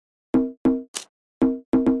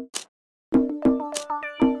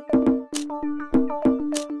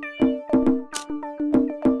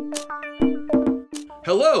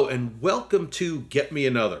Hello, and welcome to Get Me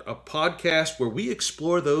Another, a podcast where we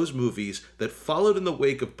explore those movies that followed in the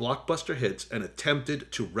wake of blockbuster hits and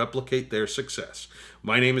attempted to replicate their success.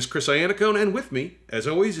 My name is Chris Iannicone, and with me, as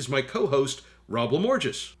always, is my co-host, Rob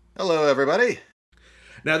Lamorges. Hello, everybody.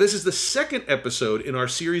 Now, this is the second episode in our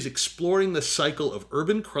series exploring the cycle of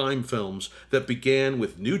urban crime films that began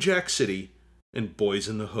with New Jack City and Boyz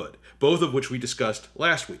n the Hood, both of which we discussed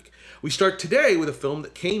last week. We start today with a film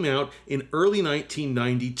that came out in early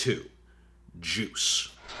 1992,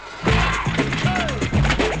 Juice.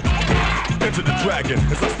 Enter the dragon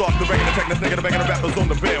as I start the record, attack this nigga, the banging the rappers on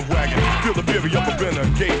the bandwagon. Feel the fury of a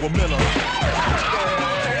renegade woman. Here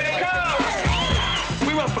they come!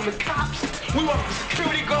 We run from the cops, we run from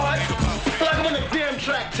security guards, like I'm on the damn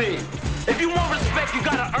track team. If you want respect, you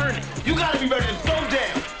gotta earn it. You gotta be ready to throw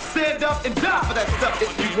down, stand up, and die for that stuff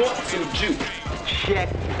if you want to, Juice. Check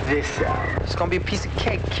this out. It's gonna be a piece of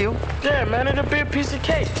cake, Q. Yeah, man, it'll be a piece of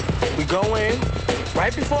cake. We go in,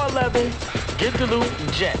 right before 11, get the loot,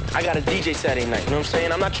 jet. I got a DJ Saturday night, you know what I'm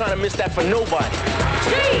saying? I'm not trying to miss that for nobody.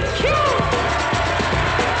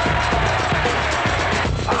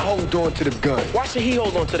 I hold on to the gun. Why should he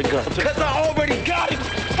hold on to the gun? Because I already got it.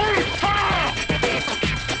 First time!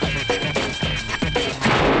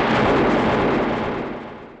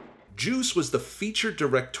 Juice was the featured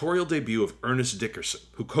directorial debut of Ernest Dickerson,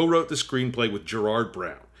 who co-wrote the screenplay with Gerard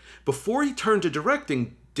Brown. Before he turned to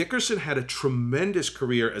directing, Dickerson had a tremendous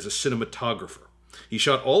career as a cinematographer. He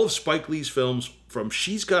shot all of Spike Lee's films from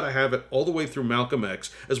She's Gotta Have It all the way through Malcolm X,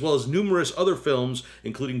 as well as numerous other films,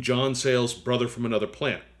 including John Sayles' Brother from Another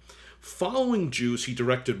Planet. Following Juice, he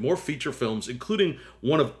directed more feature films, including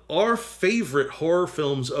one of our favorite horror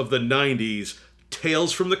films of the 90s,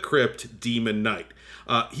 Tales from the Crypt, Demon Knight.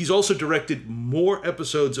 He's also directed more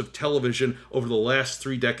episodes of television over the last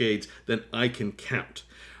 3 decades than I can count.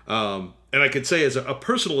 And I could say, as a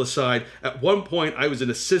personal aside, at one point I was an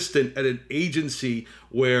assistant at an agency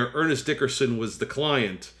where Ernest Dickerson was the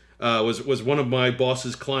client, was one of my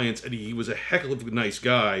boss's clients, and he was a heck of a nice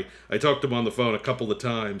guy. I talked to him on the phone a couple of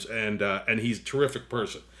times, and he's a terrific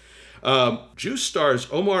person. Juice stars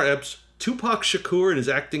Omar Epps, Tupac Shakur in his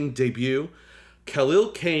acting debut, Khalil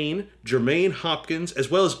Kain, Jermaine Hopkins, as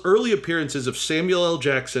well as early appearances of Samuel L.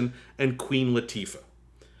 Jackson and Queen Latifah.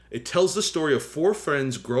 It tells the story of 4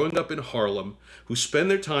 friends growing up in Harlem who spend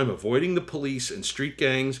their time avoiding the police and street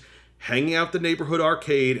gangs, hanging out the neighborhood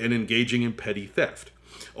arcade, and engaging in petty theft.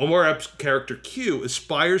 Omar Epps' character Q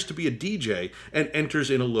aspires to be a DJ and enters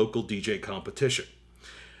in a local DJ competition.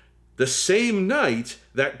 The same night,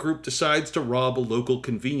 that group decides to rob a local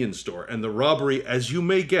convenience store, and the robbery, as you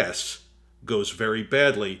may guess, goes very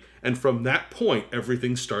badly, and from that point,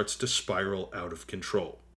 everything starts to spiral out of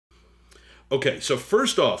control. Okay, so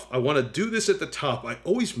first off, I want to do this at the top. I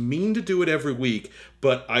always mean to do it every week,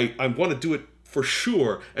 but I want to do it for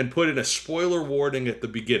sure and put in a spoiler warning at the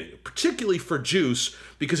beginning, particularly for Juice,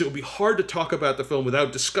 because it would be hard to talk about the film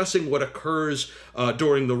without discussing what occurs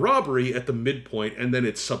during the robbery at the midpoint and then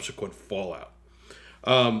its subsequent fallout.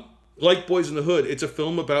 Like Boyz n the Hood, it's a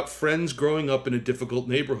film about friends growing up in a difficult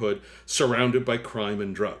neighborhood surrounded by crime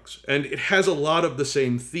and drugs. And it has a lot of the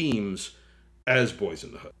same themes as Boyz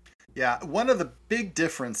n the Hood. Yeah, one of the big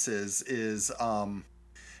differences is, and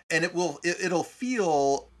it'll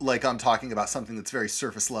feel like I'm talking about something that's very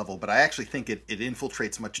surface level, but I actually think it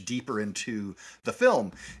infiltrates much deeper into the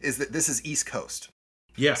film, is that this is East Coast.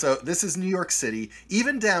 Yeah. So this is New York City,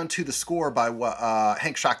 even down to the score by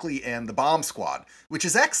Hank Shockley and the Bomb Squad, which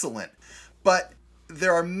is excellent. But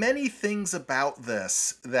there are many things about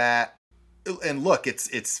this that, and look,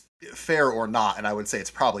 it's fair or not, and I would say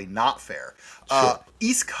it's probably not fair. Sure.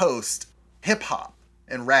 East Coast hip hop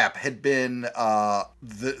and rap had been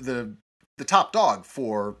the top dog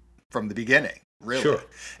from the beginning, really. Sure.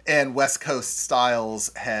 And West Coast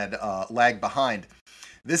styles had lagged behind.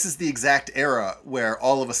 This is the exact era where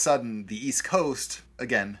all of a sudden the East Coast,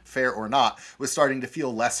 again, fair or not, was starting to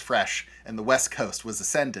feel less fresh, and the West Coast was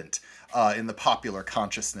ascendant in the popular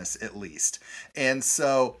consciousness, at least. And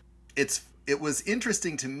so it was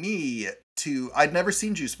interesting to me I'd never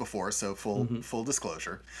seen Juice before, so full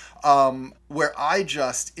disclosure, where I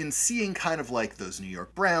just, in seeing kind of like those New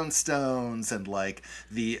York brownstones and like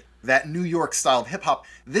that New York style of hip hop,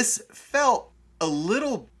 this felt a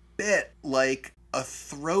little bit like a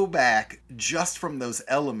throwback just from those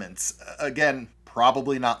elements. Again,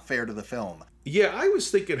 probably not fair to the film. Yeah, I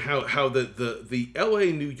was thinking how the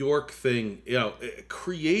LA New York thing, it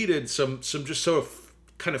created some just sort of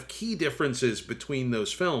kind of key differences between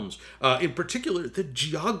those films. In particular, the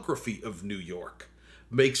geography of New York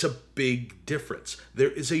makes a big difference.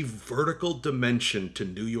 There is a vertical dimension to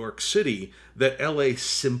New York City that LA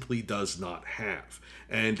simply does not have.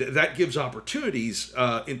 And that gives opportunities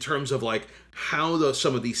in terms of like how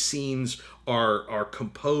some of these scenes are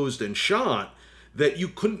composed and shot that you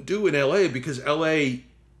couldn't do in LA, because LA,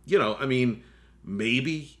 I mean,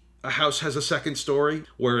 maybe a house has a second story,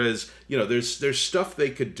 whereas there's stuff they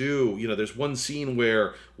could do. There's one scene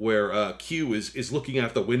where Q is looking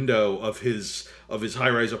out the window of his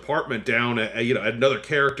high-rise apartment down at another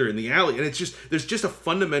character in the alley, and there's just a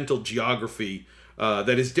fundamental geography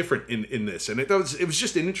that is different in this, and it was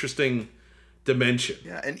just an interesting dimension.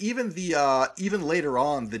 Yeah, and even even later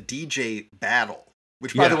on, the DJ battle,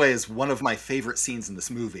 which by the way is one of my favorite scenes in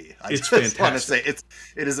this movie. It's fantastic. Want to say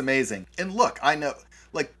it is amazing. And look, I know,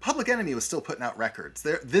 like, Public Enemy was still putting out records.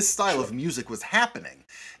 This style of music was happening,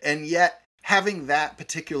 and yet having that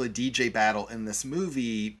particular DJ battle in this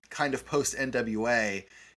movie, kind of post NWA,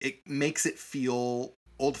 it makes it feel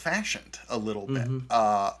old-fashioned a little bit.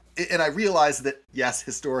 And I realized that, yes,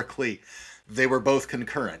 historically, they were both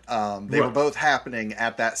concurrent. They were both happening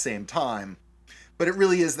at that same time. But it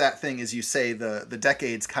really is that thing, as you say, the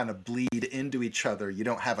decades kind of bleed into each other. You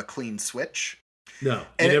don't have a clean switch. No,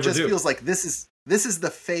 and it just feels like this is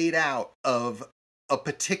the fade out of a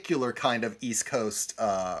particular kind of East Coast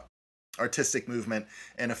artistic movement,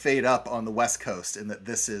 and a fade up on the West Coast. And that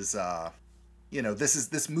this is,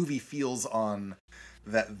 this movie feels on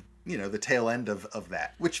that, the tail end of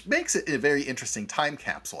that, which makes it a very interesting time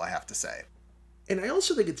capsule, I have to say. And I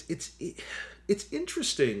also think it's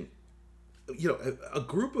interesting,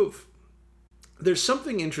 there's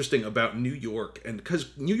something interesting about New York, and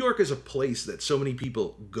because New York is a place that so many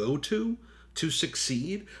people go to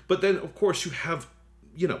succeed, but then of course you have,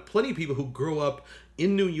 plenty of people who grow up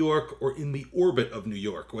in New York or in the orbit of New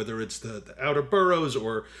York, whether it's the outer boroughs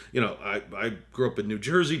or, I grew up in New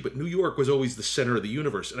Jersey, but New York was always the center of the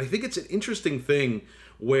universe. And I think it's an interesting thing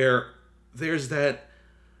where there's that,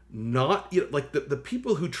 not, like the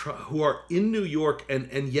people who are in New York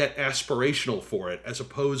and yet aspirational for it, as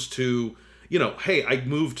opposed to, hey, I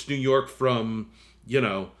moved to New York from,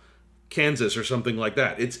 Kansas or something like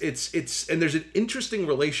that. It's and there's an interesting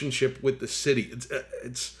relationship with the city.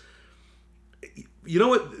 It's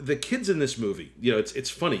what, the kids in this movie, it's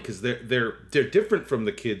funny because they're different from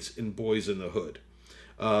the kids in Boyz n the Hood,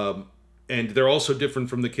 and they're also different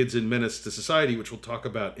from the kids in Menace to Society, which we'll talk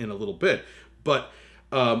about in a little bit. But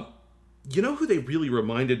who they really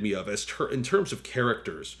reminded me of in terms of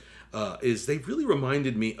characters is they really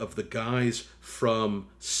reminded me of the guys from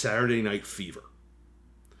Saturday Night Fever.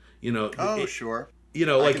 Sure.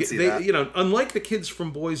 Like they, unlike the kids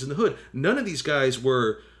from Boyz n the Hood, none of these guys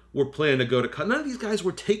were planning to go to college. None of these guys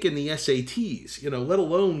were taking the SATs, let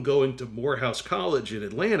alone going to Morehouse College in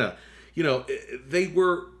Atlanta. They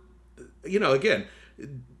were, again,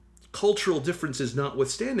 cultural differences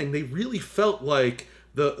notwithstanding, they really felt like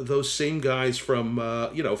those same guys from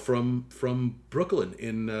from Brooklyn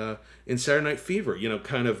in Saturday Night Fever,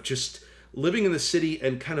 kind of just living in the city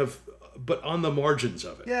and kind of, but on the margins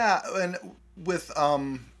of it. Yeah, and with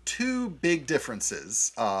two big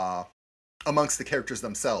differences amongst the characters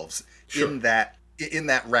themselves. Sure. in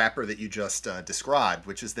that wrapper that you just described,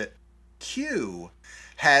 which is that Q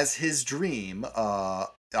has his dream.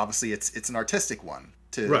 Obviously, it's an artistic one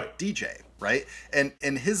to DJ, right? And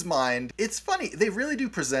in his mind, it's funny. They really do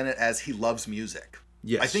present it as he loves music.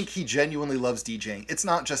 Yes. I think he genuinely loves DJing. It's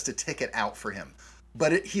not just a ticket out for him,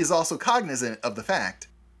 but he is also cognizant of the fact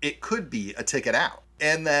it could be a ticket out.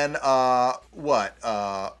 And then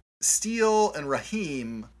Steele and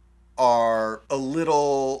Raheem are a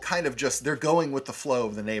little kind of just, they're going with the flow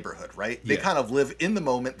of the neighborhood, right? They kind of live in the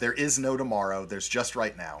moment. There is no tomorrow. There's just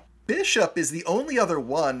right now. Bishop is the only other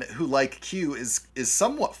one who, like Q, is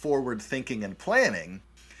somewhat forward thinking and planning,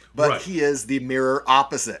 but he is the mirror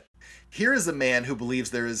opposite. Here is a man who believes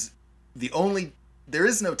there is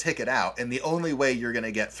no ticket out, and the only way you're going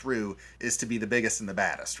to get through is to be the biggest and the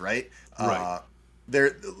baddest, right?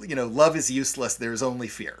 Love is useless. There's only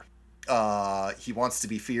fear. He wants to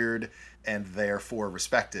be feared and therefore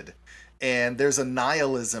respected. And there's a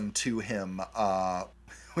nihilism to him,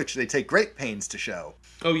 which they take great pains to show.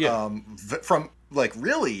 Oh, yeah. From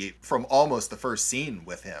almost the first scene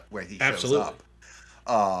with him where he shows up.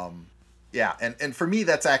 And for me,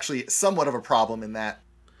 that's actually somewhat of a problem in that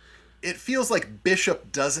it feels like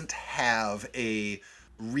Bishop doesn't have a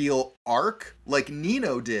real arc like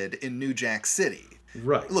Nino did in New Jack City.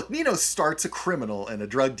 Right. Look, Nino starts a criminal and a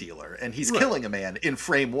drug dealer, and he's killing a man in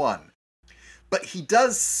frame one. But he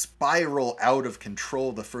does spiral out of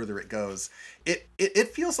control the further it goes. It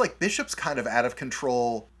feels like Bishop's kind of out of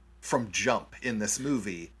control from jump in this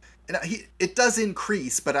movie. And it does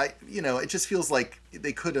increase, but it just feels like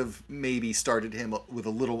they could have maybe started him with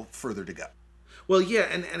a little further to go. Well, yeah,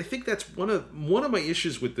 and I think that's one of my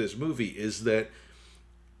issues with this movie is that,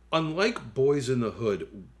 unlike Boyz n the Hood,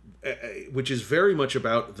 which is very much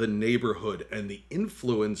about the neighborhood and the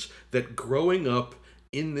influence that growing up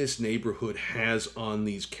in this neighborhood has on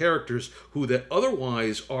these characters who that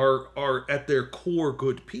otherwise are at their core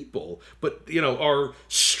good people, but are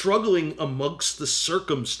struggling amongst the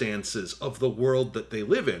circumstances of the world that they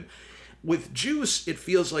live in. With Juice, it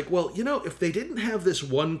feels like, well, if they didn't have this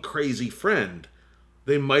one crazy friend,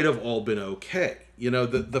 they might have all been okay.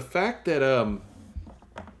 The fact that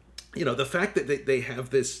the fact that they have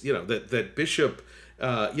this, that Bishop,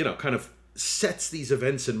 kind of sets these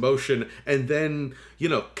events in motion and then,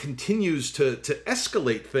 continues to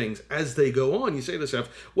escalate things as they go on. You say to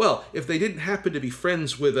yourself, well, if they didn't happen to be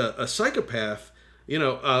friends with a psychopath,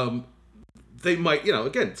 they might,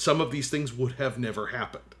 again, some of these things would have never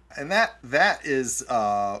happened. And that is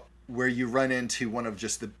where you run into one of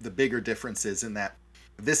just the bigger differences in that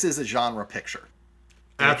this is a genre picture.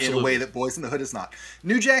 Absolutely. In a way that Boyz n the Hood is not.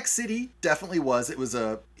 New Jack City definitely was. It was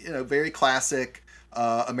a very classic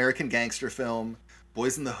American gangster film.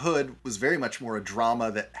 Boyz n the Hood was very much more a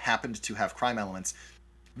drama that happened to have crime elements.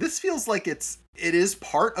 This feels like it is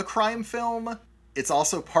part a crime film. It's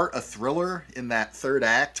also part a thriller in that third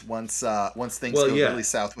act once things go really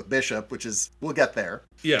south with Bishop, we'll get there.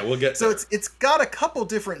 Yeah, we'll get there. So it's got a couple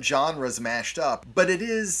different genres mashed up, but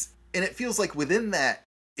it feels like within that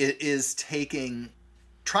it is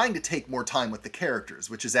trying to take more time with the characters,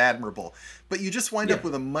 which is admirable. But you just wind up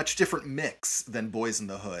with a much different mix than Boyz n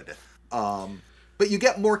the Hood. But you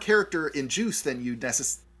get more character in Juice than you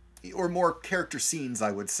or more character scenes,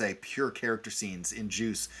 I would say, pure character scenes in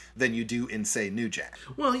Juice than you do in, say, New Jack.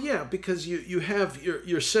 Well, yeah, because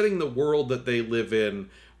you're setting the world that they live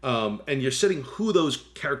in, and you're setting who those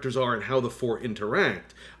characters are and how the four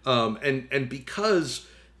interact. And because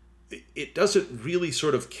it doesn't really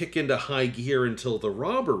sort of kick into high gear until the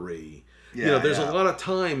robbery. There's a lot of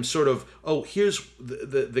time sort of, here's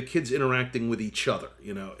the kids interacting with each other.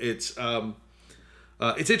 It's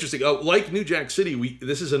interesting. Like New Jack City,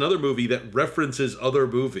 this is another movie that references other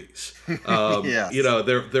movies. Yes.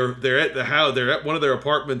 They're at they're at one of their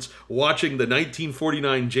apartments watching the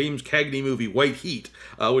 1949 James Cagney movie White Heat,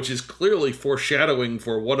 which is clearly foreshadowing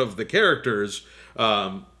for one of the characters.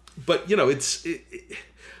 But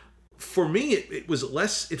for me,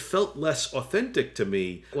 it felt less authentic to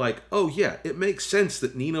me. Like, it makes sense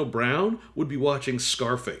that Nino Brown would be watching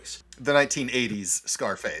Scarface. The 1980s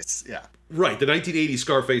Scarface, yeah. Right, the 1980s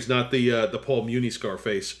Scarface, not the Paul Muni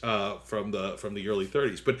Scarface from the early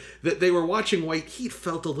 30s. But that they were watching White Heat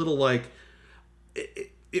felt a little like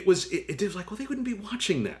it was like, well, they wouldn't be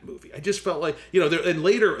watching that movie. I just felt like, and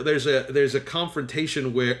later there's a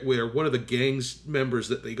confrontation where one of the gang's members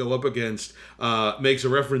that they go up against makes a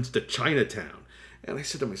reference to Chinatown. And I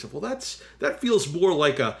said to myself, well, that feels more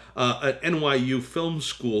like an NYU film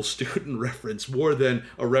school student reference more than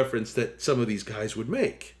a reference that some of these guys would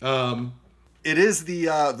make. It is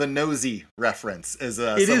the nosy reference, as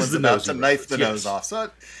it someone's is the about nosy to knife the reference, nose off. So,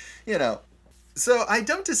 So I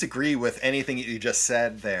don't disagree with anything that you just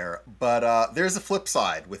said there, but there's a flip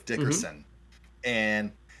side with Dickerson.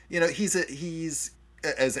 And, he's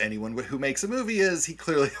as anyone who makes a movie is, he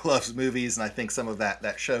clearly loves movies, and I think some of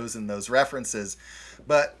that shows in those references.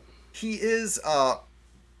 But he is,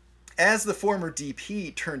 as the former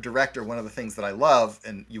DP turned director, one of the things that I love,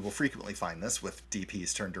 and you will frequently find this with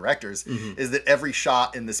DPs turned directors, is that every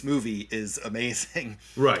shot in this movie is amazing.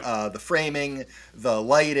 Right. The framing, the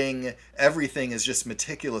lighting, everything is just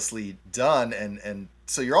meticulously done, and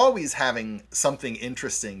so you're always having something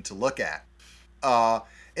interesting to look at.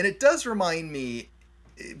 And it does remind me,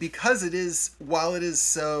 because while it is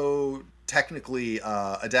so technically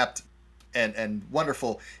adept and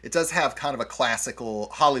wonderful, it does have kind of a classical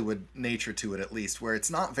Hollywood nature to it, at least, where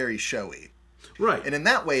it's not very showy. Right. And in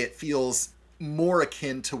that way, it feels more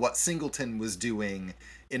akin to what Singleton was doing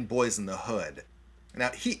in Boyz n the Hood.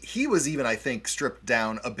 Now, he was even, I think, stripped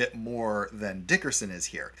down a bit more than Dickerson is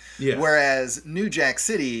here. Yeah. Whereas New Jack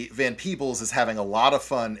City, Van Peebles is having a lot of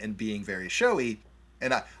fun and being very showy.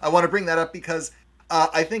 And I want to bring that up because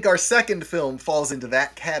I think our second film falls into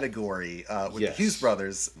that category with the Hughes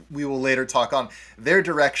Brothers. We will later talk on. Their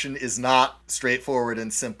direction is not straightforward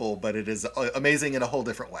and simple, but it is amazing in a whole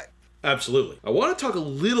different way. Absolutely. I want to talk a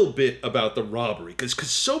little bit about the robbery, because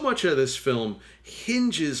so much of this film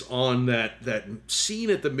hinges on that scene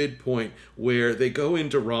at the midpoint where they go in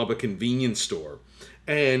to rob a convenience store.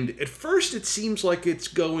 And at first it seems like it's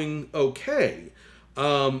going okay.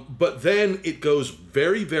 But then it goes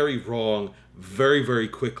very, very wrong very, very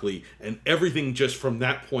quickly, and everything just from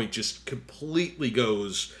that point just completely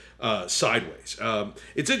goes sideways.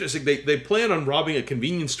 It's interesting. They plan on robbing a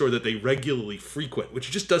convenience store that they regularly frequent,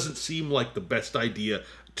 which just doesn't seem like the best idea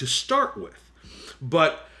to start with.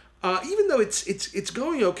 But even though it's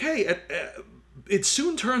going okay, it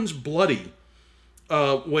soon turns bloody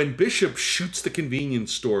when Bishop shoots the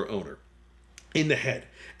convenience store owner in the head.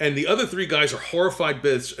 And the other three guys are horrified by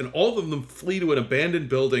this, and all of them flee to an abandoned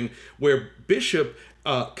building where Bishop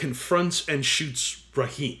confronts and shoots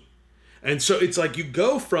Raheem. And so it's like you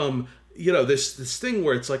go from, this thing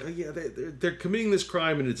where it's like, oh yeah, they're committing this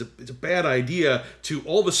crime and it's a bad idea, to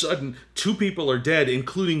all of a sudden 2 people are dead,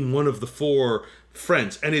 including one of the 4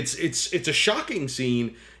 friends. And it's a shocking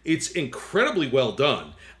scene. It's incredibly well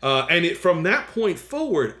done. And from that point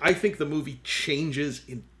forward, I think the movie changes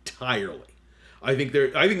entirely. I think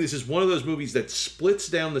this is one of those movies that splits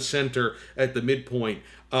down the center at the midpoint.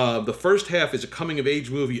 The first half is a coming-of-age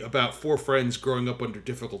movie about 4 friends growing up under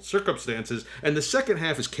difficult circumstances, and the second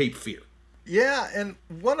half is Cape Fear. Yeah, and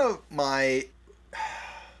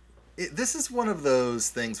this is one of those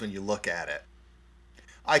things when you look at it,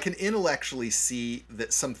 I can intellectually see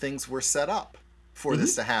that some things were set up for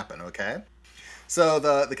this to happen, okay? So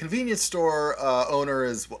the convenience store owner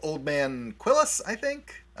is Old Man Quillis, I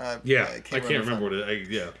think? I can't remember what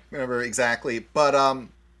it. Remember exactly, but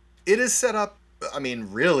it is set up. I mean,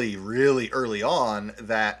 really, really early on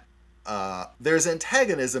that there's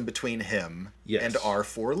antagonism between him and our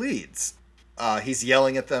 4 leads. He's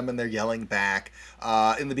yelling at them, and they're yelling back.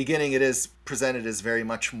 In the beginning, it is presented as very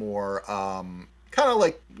much more kind of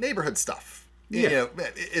like neighborhood stuff. Yeah.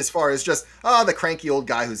 As far as just, the cranky old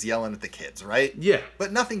guy who's yelling at the kids, right? Yeah.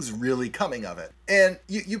 But nothing's really coming of it. And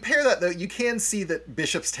you pair that, though, you can see that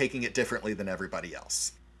Bishop's taking it differently than everybody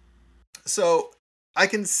else. So I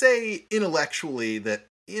can say intellectually that,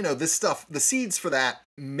 this stuff, the seeds for that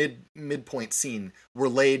midpoint scene were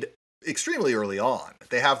laid extremely early on.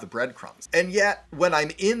 They have the breadcrumbs. And yet, when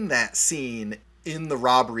I'm in that scene, in the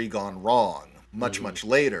robbery gone wrong, much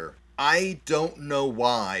later, I don't know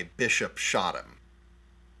why Bishop shot him.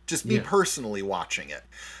 Just me personally watching it.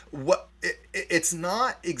 It's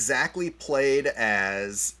not exactly played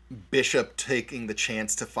as Bishop taking the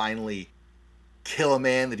chance to finally kill a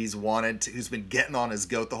man that he's who's been getting on his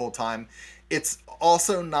goat the whole time. It's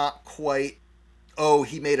also not quite,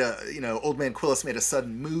 he made Old Man Quillis made a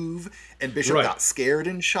sudden move and Bishop got scared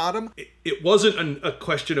and shot him. It wasn't a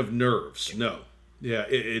question of nerves, no. Yeah,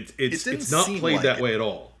 it's not played like that way at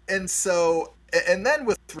all. And so, and then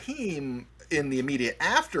with Raheem in the immediate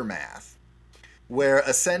aftermath, where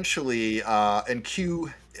essentially, and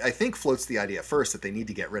Q, I think, floats the idea first that they need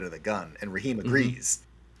to get rid of the gun, and Raheem agrees,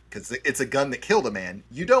 because it's a gun that killed a man.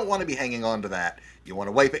 You don't want to be hanging on to that. You want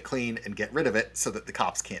to wipe it clean and get rid of it so that the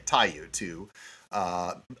cops can't tie you to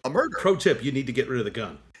a murder. Pro tip, you need to get rid of the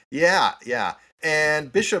gun. Yeah.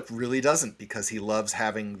 And Bishop really doesn't, because he loves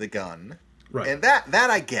having the gun. Right. And that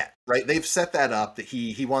I get, right? They've set that up that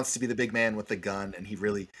he wants to be the big man with the gun, and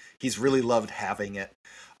he's really loved having it.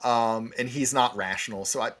 And he's not rational,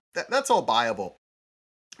 so that's all buyable.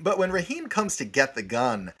 But when Raheem comes to get the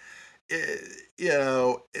gun,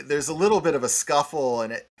 there's a little bit of a scuffle,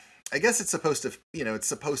 and I guess it's supposed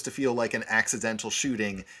to feel like an accidental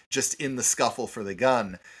shooting just in the scuffle for the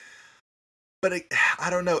gun. But I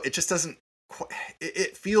don't know, it just doesn't.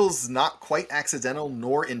 It feels not quite accidental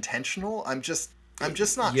nor intentional. I'm just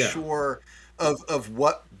not sure of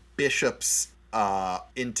what Bishop's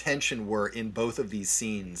intention were in both of these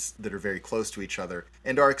scenes that are very close to each other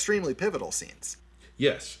and are extremely pivotal scenes.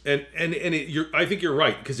 Yes, and I think you're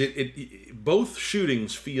right, because it both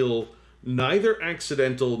shootings feel neither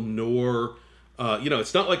accidental nor.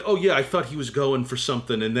 It's not like, I thought he was going for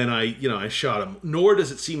something and then I shot him. Nor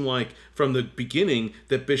does it seem like from the beginning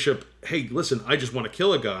that Bishop, hey, listen, I just want to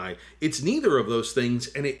kill a guy. It's neither of those things,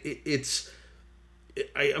 and I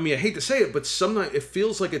hate to say it, but sometimes it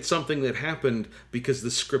feels like it's something that happened because the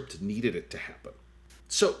script needed it to happen.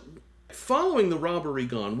 So, following the robbery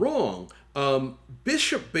gone wrong,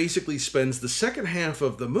 Bishop basically spends the second half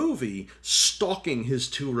of the movie stalking his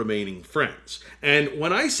 2 remaining friends. And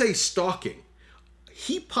when I say stalking,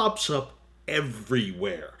 he pops up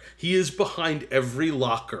everywhere. He is behind every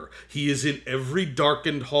locker. He is in every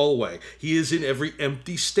darkened hallway. He is in every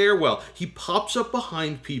empty stairwell. He pops up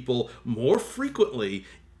behind people more frequently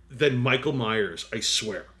than Michael Myers, I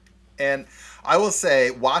swear. And I will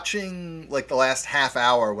say, watching like the last half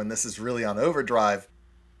hour when this is really on overdrive,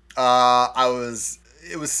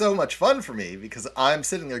 it was so much fun for me, because I'm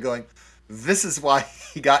sitting there going, this is why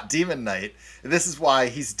he got Demon Knight. This is why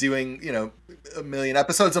he's doing, a million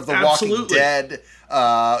episodes of The Absolutely. Walking Dead.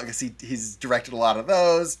 I guess he's directed a lot of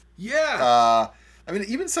those. Yeah. I mean,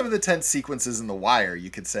 even some of the tense sequences in The Wire,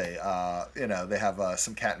 you could say, they have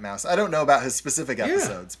some cat and mouse. I don't know about his specific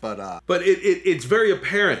episodes, but it's very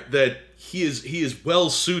apparent that he is well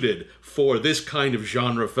suited for this kind of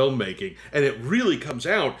genre filmmaking, and it really comes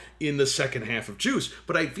out in the second half of Juice.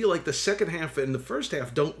 But I feel like the second half and the first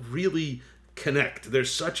half don't really connect.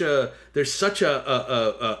 There's such a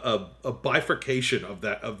bifurcation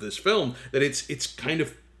of this film that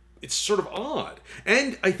it's sort of odd.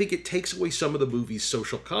 And I think it takes away some of the movie's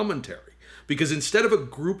social commentary, because instead of a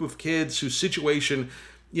group of kids whose situation,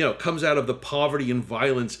 comes out of the poverty and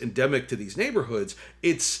violence endemic to these neighborhoods,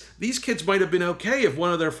 it's these kids might have been okay if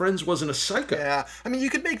one of their friends wasn't a psycho. Yeah, I mean, you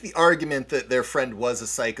could make the argument that their friend was a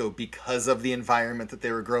psycho because of the environment that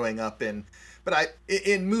they were growing up in. But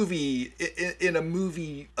in a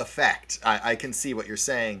movie effect, I can see what you're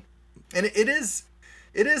saying, and it is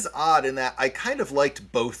odd in that I kind of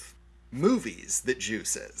liked both movies that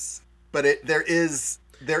Juice is, but there is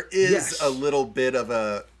Yes. a little bit of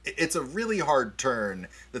it's a really hard turn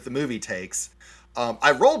that the movie takes.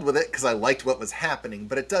 I rolled with it because I liked what was happening,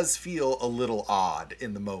 but it does feel a little odd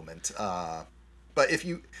in the moment. But if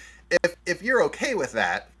you're okay with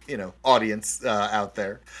that, audience out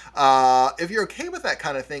there, if you're okay with that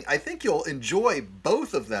kind of thing, I think you'll enjoy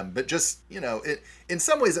both of them. But just in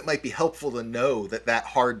some ways, it might be helpful to know that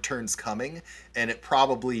hard turn's coming, and it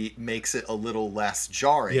probably makes it a little less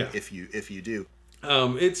jarring if you do.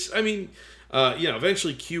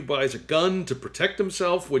 Eventually Q buys a gun to protect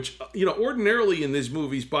himself, which, ordinarily in these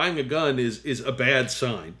movies, buying a gun is a bad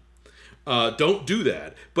sign. Don't do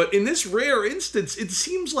that. But in this rare instance, it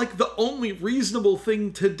seems like the only reasonable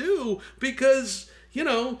thing to do because,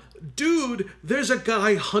 dude, there's a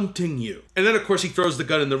guy hunting you. And then, of course, he throws the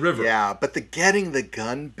gun in the river. Yeah, but the getting the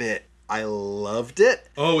gun bit, I loved it.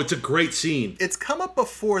 Oh, it's a great scene. It's come up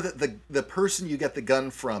before that the person you get the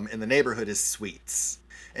gun from in the neighborhood is Sweets.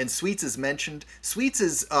 And Sweets is mentioned. Sweets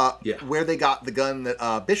is where they got the gun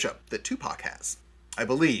that Bishop, that Tupac has. I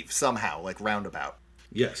believe, somehow, like roundabout.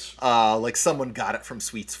 Yes. Like someone got it from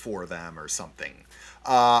Sweets for them or something.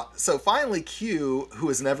 So finally Q, who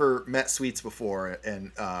has never met Sweets before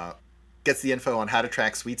and gets the info on how to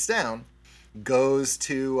track Sweets down, goes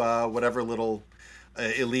to whatever little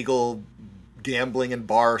illegal gambling and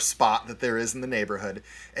bar spot that there is in the neighborhood.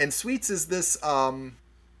 And Sweets is this,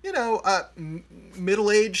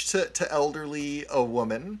 middle-aged to elderly a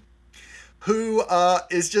woman who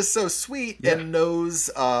is just so sweet and knows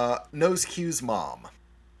Q's mom.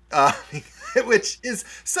 Which is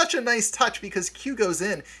such a nice touch because Q goes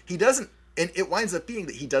in, he doesn't, and it winds up being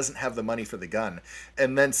that he doesn't have the money for the gun.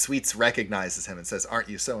 And then Sweets recognizes him and says, "Aren't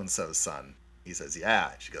you so-and-so's son?" He says,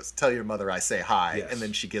 "Yeah." She goes, "Tell your mother I say hi." Yes. And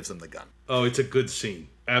then she gives him the gun. Oh, it's a good scene.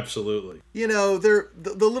 Absolutely. There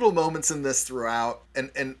the little moments in this throughout,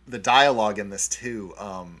 and the dialogue in this too.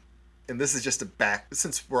 And this is just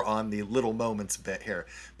since we're on the little moments bit here,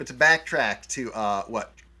 but to backtrack to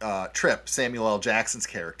Trip, Samuel L. Jackson's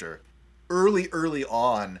character, early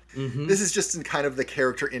on. Mm-hmm. This is just in kind of the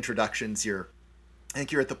character introductions. I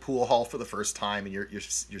think you're at the pool hall for the first time, and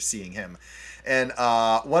you're seeing him, and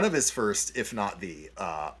one of his first, if not the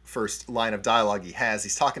first line of dialogue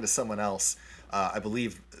he's talking to someone else, I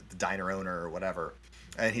believe the diner owner or whatever,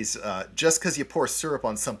 and he's just because you pour syrup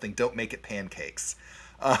on something, don't make it pancakes,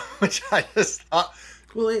 which I just thought.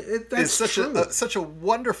 Well, that's such a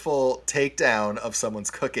wonderful takedown of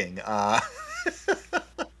someone's cooking.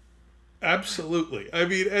 Absolutely. I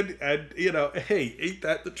mean, and hey, ain't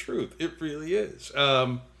that the truth? It really is.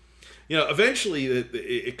 Eventually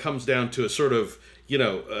it comes down to a sort of,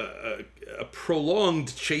 a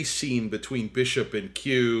prolonged chase scene between Bishop and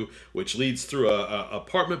Q, which leads through a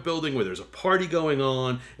apartment building where there's a party going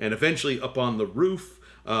on, and eventually up on the roof.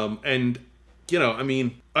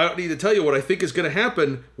 I don't need to tell you what I think is going to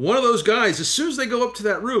happen. One of those guys, as soon as they go up to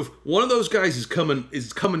that roof, one of those guys is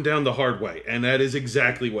coming down the hard way, and that is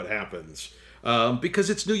exactly what happens. Because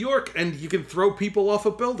it's New York, and you can throw people off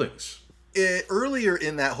of buildings. Earlier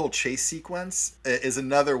in that whole chase sequence is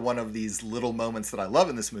another one of these little moments that I love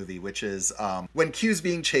in this movie, which is when Q's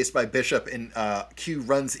being chased by Bishop, and Q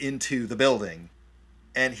runs into the building,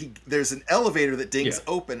 and there's an elevator that dings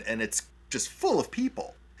open, and it's just full of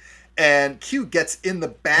people. And Q gets in the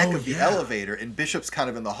back of the elevator, and Bishop's kind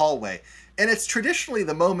of in the hallway. And it's traditionally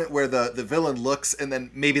the moment where the villain looks, and then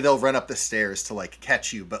maybe they'll run up the stairs to,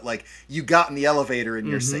 catch you. But, you got in the elevator, and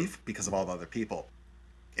you're safe because of all the other people.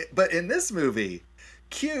 But in this movie,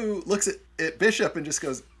 Q looks at Bishop and just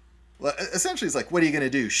goes, well, essentially he's like, "What are you going to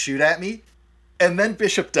do, shoot at me?" And then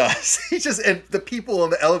Bishop does. And the people in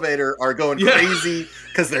the elevator are going crazy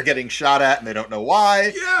because they're getting shot at and they don't know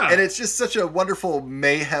why. Yeah. And it's just such a wonderful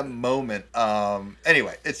mayhem moment.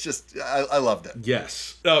 Anyway, it's just, I loved it.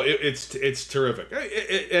 Yes. No, it's terrific.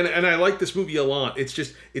 And I like this movie a lot.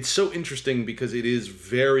 It's so interesting because it is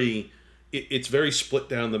it's very split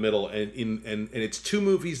down the middle, and it's two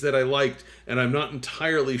movies that I liked, and I'm not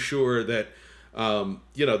entirely sure that the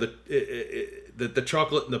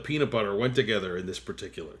chocolate and the peanut butter went together in this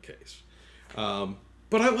particular case.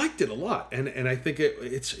 But I liked it a lot, and I think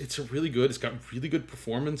it's a really good. It's got really good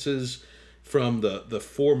performances from the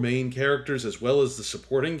four main characters as well as the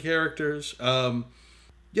supporting characters.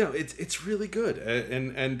 It's really good.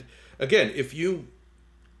 And again, if you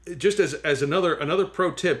just as another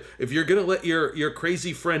pro tip, if you're gonna let your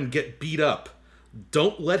crazy friend get beat up,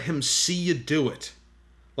 don't let him see you do it.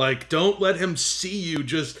 Like, don't let him see you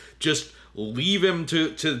just leave him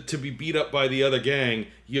to be beat up by the other gang.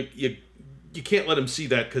 You can't let him see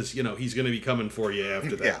that, because he's going to be coming for you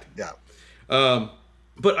after that. Yeah.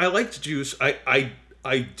 But I liked Juice. I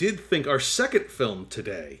did think our second film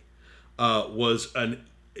today was an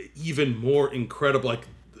even more incredible. Like,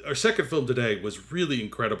 our second film today was really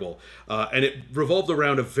incredible, and it revolved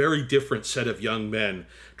around a very different set of young men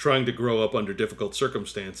trying to grow up under difficult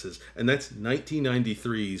circumstances, and that's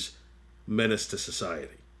 1993's Menace to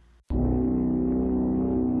Society.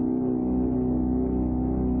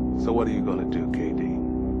 So what are you gonna do, KD?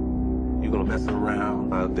 You gonna mess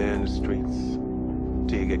around out there in the streets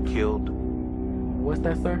till you get killed? What's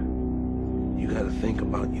that, sir? You gotta think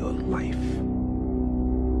about your life.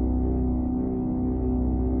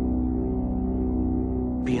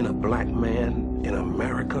 Being a black man in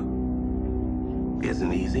America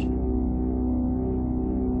isn't easy.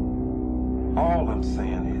 All I'm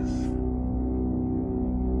saying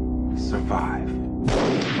is, survive.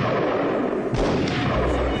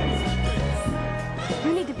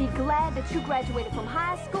 You need to be glad that you graduated from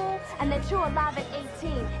high school and that you're alive at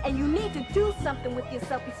 18. And you need to do something with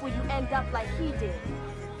yourself before you end up like he did.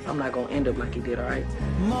 I'm not gonna end up like he did, all right?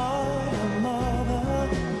 Mother,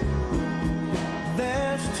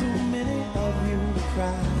 there's too many of you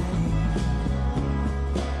crying.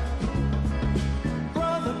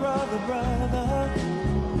 Brother,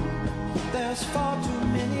 there's far too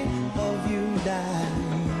many of you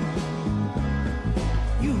dying.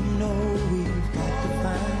 You know we've got to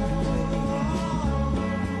find a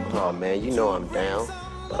way. Oh man, you know I'm down,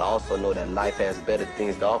 but I also know that life has better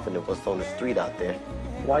things to offer than what's on the street out there.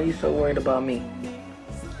 Why are you so worried about me?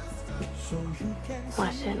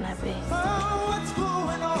 Why shouldn't I be? Oh, what's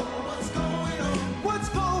going on? What's going on? What's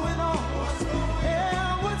going on?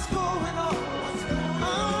 Yeah, what's going on?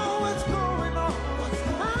 Oh, what's going on? What's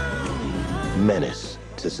going on? Menace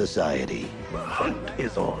to Society. The hunt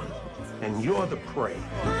is on, and you're the prey.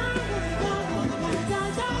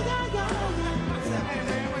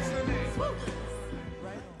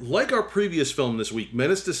 Like our previous film this week,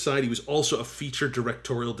 Menace to Society was also a feature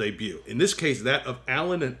directorial debut, in this case that of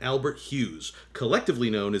Alan and Albert Hughes, collectively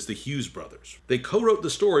known as the Hughes Brothers. They co-wrote the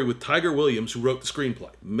story with Tiger Williams, who wrote the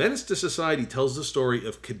screenplay. Menace to Society tells the story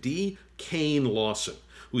of Kadee Kane Lawson,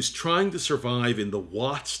 who's trying to survive in the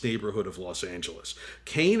Watts neighborhood of Los Angeles.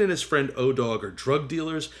 Kane and his friend O-Dog are drug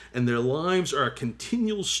dealers, and their lives are a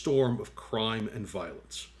continual storm of crime and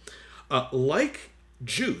violence. Like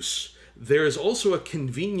Juice, there is also a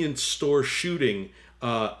convenience store shooting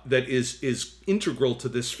that is integral to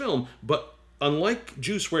this film, but unlike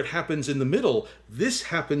Juice, where it happens in the middle, this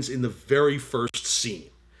happens in the very first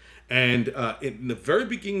scene. And in the very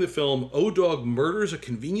beginning of the film, O-Dog murders a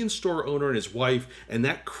convenience store owner and his wife, and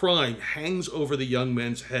that crime hangs over the young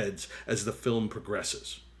men's heads as the film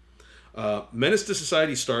progresses. Menace to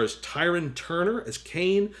Society stars Tyron Turner as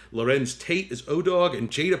Kane, Lorenz Tate as O-Dog,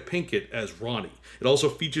 and Jada Pinkett as Ronnie. It also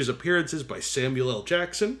features appearances by Samuel L.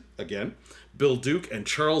 Jackson, again, Bill Duke, and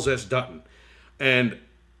Charles S. Dutton. And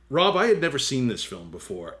Rob, I had never seen this film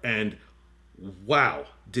before, and wow,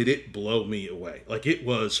 did it blow me away. Like, it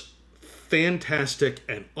was fantastic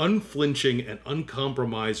and unflinching and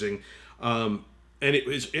uncompromising, and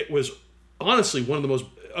it was honestly one of the most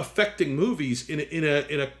affecting movies in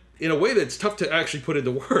a way that's tough to actually put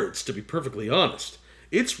into words, to be perfectly honest.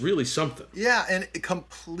 It's really something. Yeah, and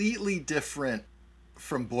completely different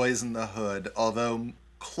from Boyz n the Hood, although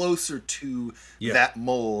closer to that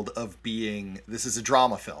mold of being, this is a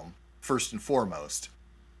drama film, first and foremost,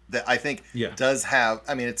 that I think does have,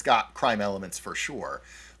 I mean, it's got crime elements for sure,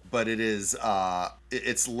 but it is,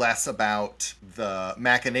 it's less about the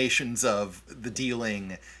machinations of the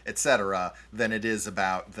dealing, etc., than it is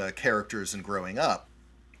about the characters and growing up.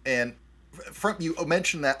 And you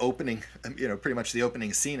mentioned that opening, pretty much the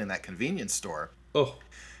opening scene in that convenience store. Oh.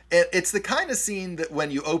 It's the kind of scene that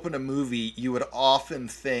when you open a movie, you would often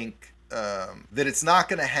think that it's not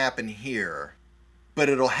going to happen here, but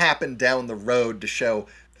it'll happen down the road to show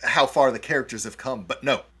how far the characters have come. But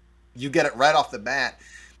no, you get it right off the bat.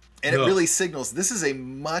 And it really signals this is a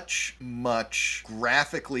much, much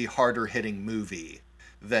graphically harder hitting movie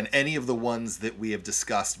than any of the ones that we have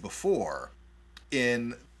discussed before.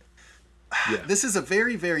 This is a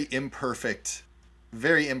very, very imperfect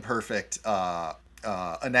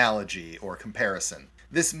analogy or comparison.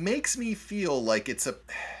 This makes me feel like it's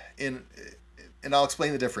and I'll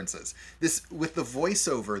explain the differences. This, with the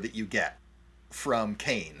voiceover that you get from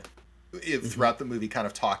Kane throughout the movie, kind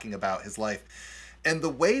of talking about his life, and the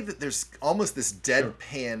way that there's almost this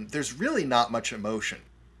deadpan, there's really not much emotion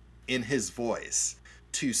in his voice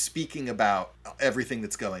to speaking about everything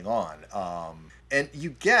that's going on. And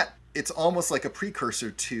you get, it's almost like a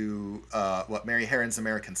precursor to Mary Herron's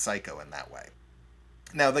American Psycho in that way.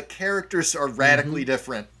 Now, the characters are radically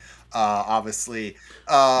different, obviously.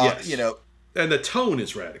 Yes. And the tone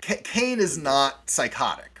is radical. Kane is not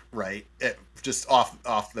psychotic, right? Just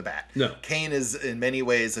off the bat. No. Kane is, in many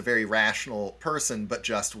ways, a very rational person, but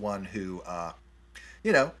just one who,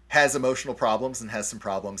 has emotional problems and has some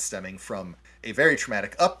problems stemming from a very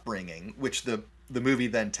traumatic upbringing, which the movie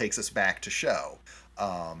then takes us back to show,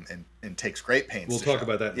 and takes great pains We'll to talk show.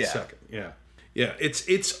 about that in a second. Yeah,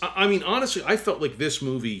 it's. I mean, honestly, I felt like this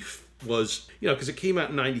movie was, because it came out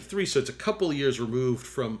in '93, so it's a couple of years removed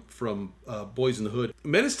from Boyz n the Hood.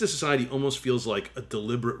 Menace to Society almost feels like a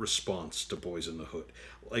deliberate response to Boyz n the Hood.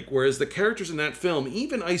 Like, whereas the characters in that film,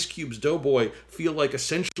 even Ice Cube's Doughboy, feel like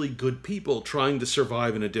essentially good people trying to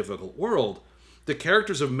survive in a difficult world, the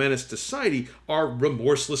characters of Menace to Society are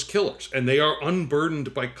remorseless killers, and they are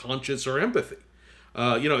unburdened by conscience or empathy.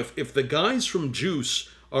 If the guys from Juice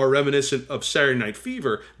are reminiscent of Saturday Night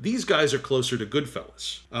Fever, these guys are closer to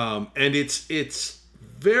Goodfellas. And it's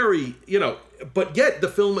very, but yet the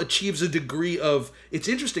film achieves a degree of, it's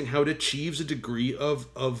interesting how it achieves a degree of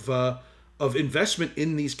investment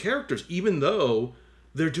in these characters, even though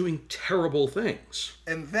they're doing terrible things.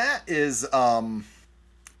 And that is,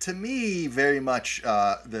 to me, very much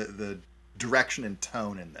the direction and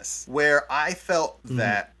tone in this, where I felt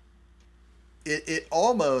that it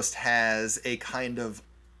almost has a kind of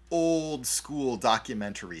old school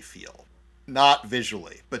documentary feel, not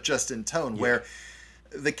visually, but just in tone, where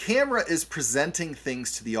the camera is presenting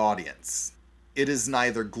things to the audience. It is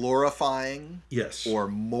neither glorifying, or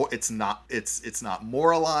more. It's not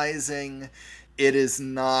moralizing. It is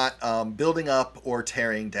not building up or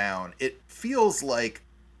tearing down. It feels like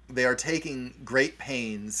they are taking great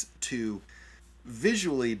pains to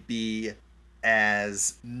visually be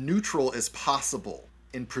as neutral as possible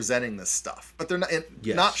in presenting this stuff, but they're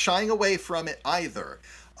not shying away from it either.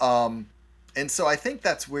 And so I think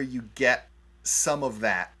that's where you get some of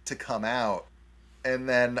that to come out. And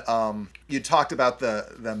then you talked about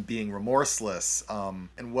them being remorseless.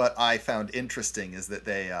 And what I found interesting is that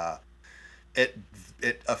they, at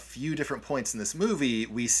a few different points in this movie,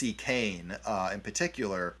 we see Kane, in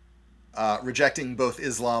particular, rejecting both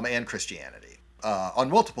Islam and Christianity. On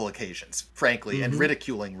multiple occasions, frankly, and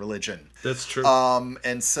ridiculing religion. That's true.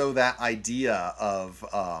 And so that idea of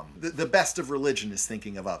the best of religion is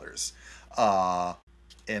thinking of others,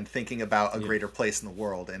 and thinking about a greater place in the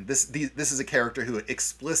world. And this is a character who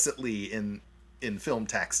explicitly in film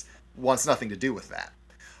text wants nothing to do with that.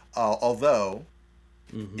 Although,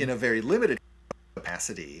 in a very limited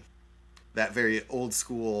capacity, that very old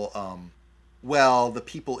school, the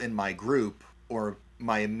people in my group or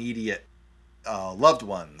my immediate loved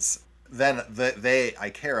ones, then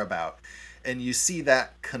I care about, and you see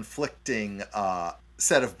that conflicting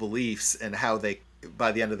set of beliefs and how they,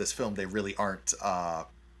 by the end of this film, they really aren't.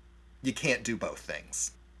 You can't do both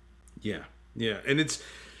things. Yeah, and it's.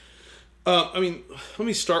 Let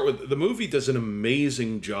me start with, the movie does an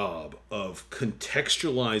amazing job of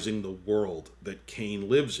contextualizing the world that Kane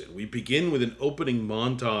lives in. We begin with an opening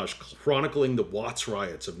montage chronicling the Watts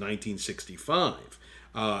riots of 1965.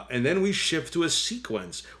 And then we shift to a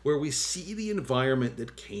sequence where we see the environment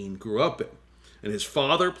that Kane grew up in. And his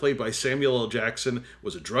father, played by Samuel L. Jackson,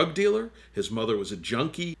 was a drug dealer. His mother was a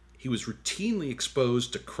junkie. He was routinely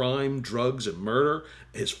exposed to crime, drugs, and murder.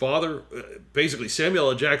 His father, basically,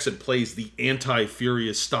 Samuel L. Jackson plays the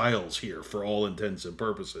anti-Furious Styles here for all intents and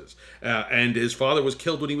purposes. And his father was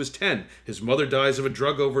killed when he was 10. His mother dies of a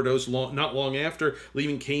drug overdose not long after,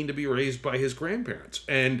 leaving Kane to be raised by his grandparents.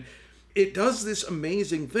 And it does this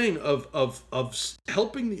amazing thing of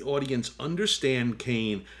helping the audience understand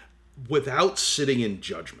Kane without sitting in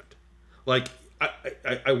judgment. Like,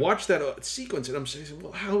 I watched that sequence and I'm saying,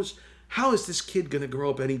 well, how is this kid going to grow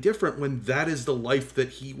up any different when that is the life that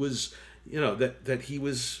he was, that he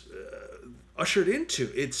was ushered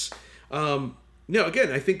into? It's,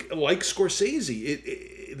 again, I think like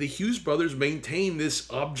Scorsese, the Hughes brothers maintain this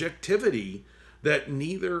objectivity that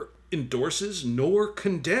neither endorses nor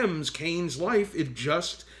condemns Kane's life.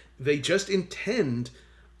 They just intend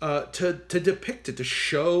to depict it, to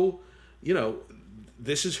show,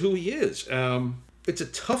 this is who he is. It's a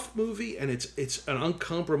tough movie, and it's an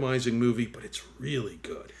uncompromising movie, but it's really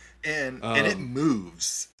good. And it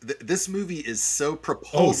moves. This movie is so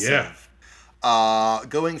propulsive. Oh, yeah.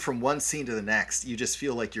 Going from one scene to the next, you just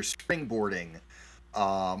feel like you're springboarding,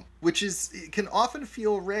 which can often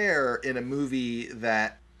feel rare in a movie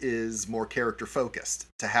that is more character focused,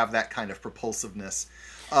 to have that kind of propulsiveness.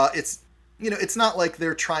 It's not like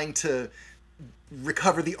they're trying to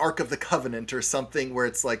recover the Ark of the Covenant or something where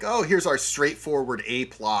it's like, oh, here's our straightforward A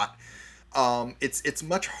plot. It's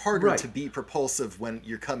much harder to be propulsive when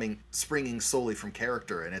you're springing solely from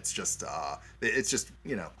character, and it's just I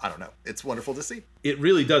don't know. It's wonderful to see. It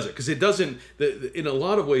really does it, because it doesn't. In a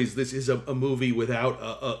lot of ways, this is a movie without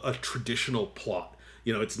a traditional plot.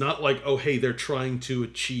 It's not like, oh, hey, they're trying to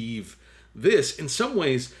achieve this. In some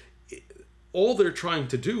ways, all they're trying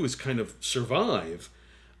to do is kind of survive.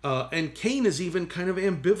 And Kane is even kind of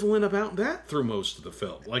ambivalent about that through most of the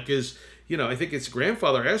film. Like, I think his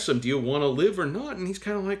grandfather asks him, do you want to live or not? And he's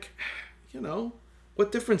kind of like,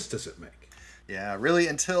 what difference does it make? Yeah, really,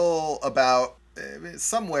 until about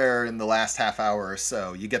somewhere in the last half hour or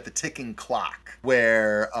so, you get the ticking clock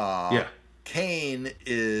where Kane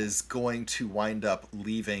is going to wind up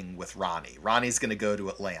leaving with Ronnie. Ronnie's going to go to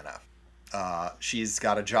Atlanta. She's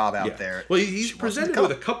got a job out there. Well, he's presented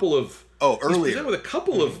with a couple of... earlier. He's presented with a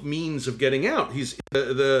couple of means of getting out. He's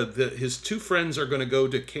his two friends are going to go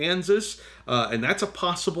to Kansas, and that's a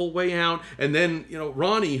possible way out. And then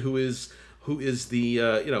Ronnie, who is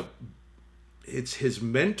the it's his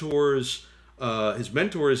mentor's. His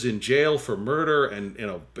mentor is in jail for murder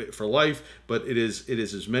and for life, but it is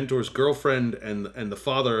his mentor's girlfriend and the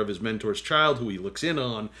father of his mentor's child who he looks in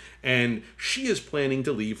on, and she is planning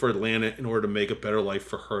to leave for Atlanta in order to make a better life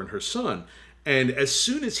for her and her son. And as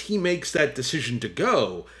soon as he makes that decision to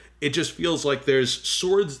go, it just feels like there's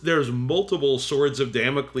multiple swords of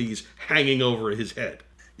Damocles hanging over his head.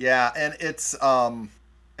 Yeah, and it's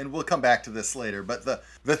and we'll come back to this later, but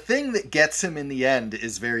the thing that gets him in the end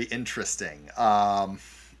is very interesting.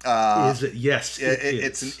 Is it? Yes,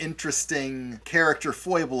 it's an interesting character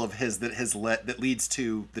foible of his that leads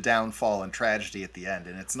to the downfall and tragedy at the end,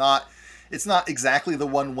 and it's not exactly the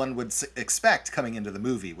one would expect coming into the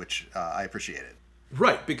movie, which I appreciated.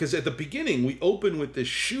 Right, because at the beginning we open with this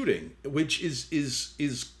shooting, which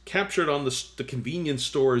is captured on the convenience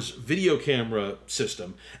store's video camera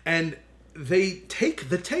system, and they take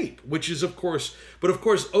the tape, which is of course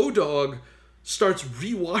O-Dog starts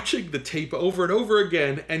rewatching the tape over and over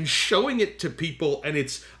again and showing it to people, and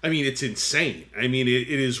it's insane. It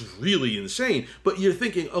is really insane. But you're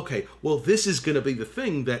thinking, okay, well, this is going to be the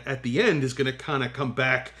thing that at the end is going to kind of come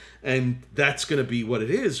back, and that's going to be what it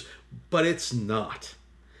is. But it's not,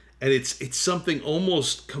 and it's something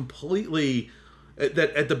almost completely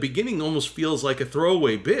that at the beginning almost feels like a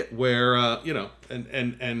throwaway bit where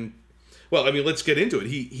Well, let's get into it.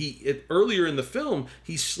 He earlier in the film,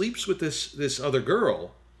 he sleeps with this other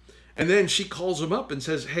girl, and then she calls him up and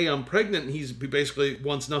says, "Hey, I'm pregnant." And he basically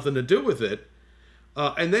wants nothing to do with it.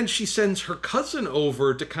 And then she sends her cousin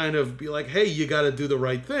over to kind of be like, "Hey, you got to do the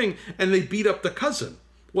right thing," and they beat up the cousin.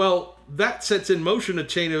 Well, that sets in motion a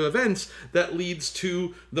chain of events that leads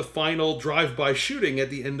to the final drive-by shooting at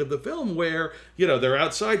the end of the film where, they're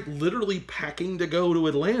outside literally packing to go to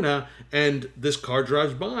Atlanta, and this car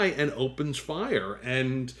drives by and opens fire.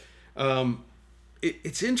 And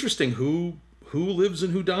it's interesting who lives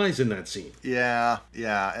and who dies in that scene. Yeah,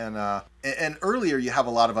 and earlier you have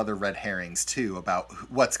a lot of other red herrings, too, about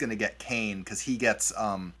what's going to get Kane, because he gets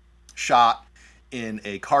shot in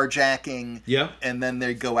a carjacking. Yeah. And then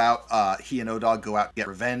they go out, he and O-Dog go out to get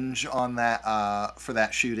revenge on that, for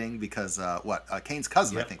that shooting, because Kane's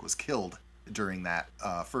cousin, I think, was killed during that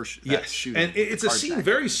shooting. And it's a scene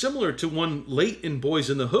very similar to one late in Boyz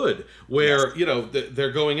in the Hood, where,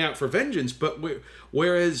 they're going out for vengeance, but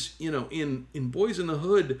whereas, in Boyz in the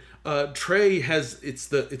Hood, Trey it's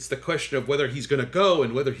the question of whether he's going to go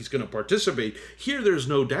and whether he's going to participate. Here, there's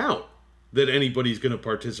no doubt that anybody's going to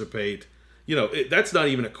participate. That's not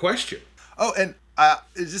even a question. Oh, and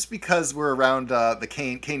just because we're around the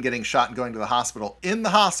Kane getting shot and going to the hospital, in the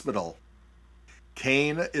hospital,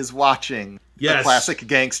 Kane is watching a classic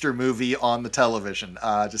gangster movie on the television.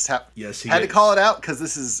 Yes, he had is. to call it out because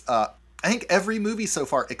this is, I think every movie so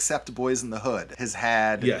far except Boyz in the Hood has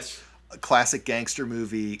had a classic gangster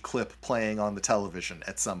movie clip playing on the television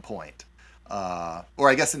at some point. Or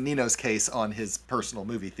I guess in Nino's case, on his personal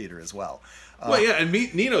movie theater as well. And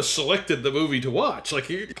Nino selected the movie to watch.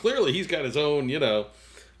 Like, clearly he's got his own,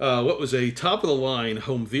 what was a top-of-the-line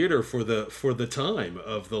home theater for the time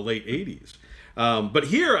of the late 80s. But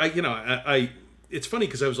here, it's funny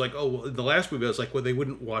because I was like, in the last movie I was like, well, they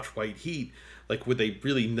wouldn't watch White Heat. Like, would they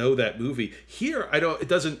really know that movie? Here, it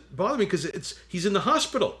doesn't bother me because he's in the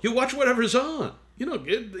hospital. You watch whatever's on. You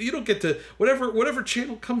don't get to whatever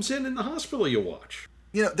channel comes in the hospital you watch.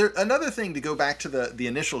 Another thing to go back to the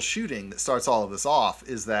initial shooting that starts all of this off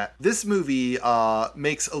is that this movie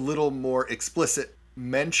makes a little more explicit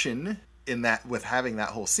mention in that, with having that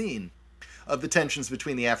whole scene, of the tensions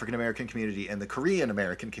between the African American community and the Korean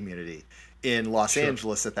American community in Los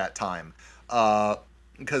Angeles at that time.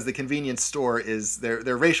 Because the convenience store is,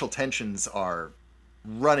 their racial tensions are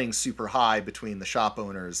running super high between the shop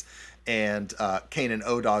owners and Kane and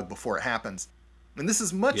O-Dog before it happens. And this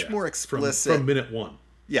is much more explicit. From minute one.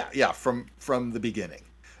 Yeah, from the beginning.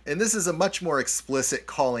 And this is a much more explicit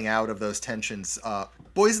calling out of those tensions.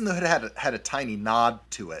 Boyz in the Hood had a tiny nod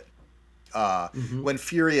to it. When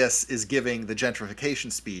Furious is giving the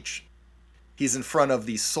gentrification speech, he's in front of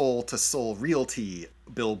the Soul to Soul Realty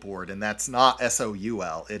billboard, and that's not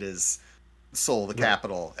SOUL. It is Soul, the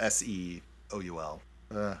capital, SEOUL.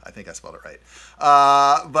 I think I spelled it right.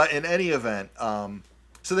 But in any event,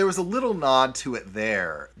 so there was a little nod to it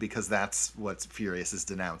there because that's what Furious is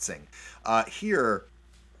denouncing. Here,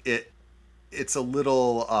 it's a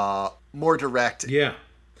little more direct. Yeah,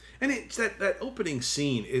 and it's that opening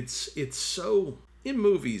scene. It's so, in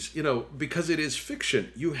movies, because it is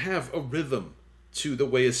fiction, you have a rhythm to the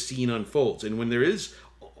way a scene unfolds, and when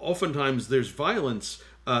oftentimes there's violence.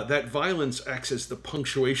 That violence acts as the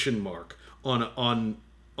punctuation mark on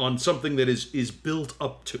something that is built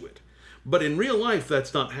up to it. But in real life,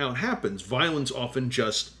 that's not how it happens. Violence often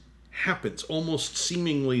just happens, almost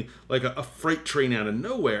seemingly like a freight train out of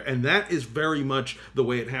nowhere. And that is very much the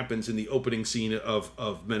way it happens in the opening scene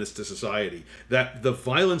of Menace to Society. That the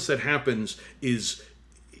violence that happens is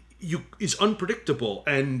unpredictable,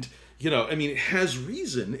 and it has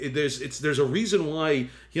reason. There's a reason why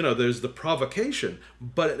there's the provocation,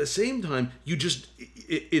 but at the same time,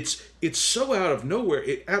 it's so out of nowhere.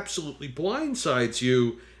 It absolutely blindsides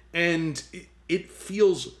you. And it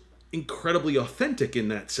feels incredibly authentic in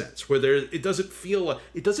that sense, where it doesn't feel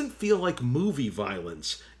like movie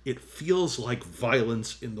violence. It feels like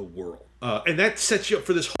violence in the world, and that sets you up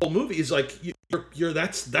for this whole movie. Is like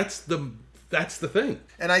that's the thing.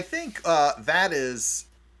 And I think that is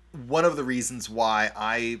one of the reasons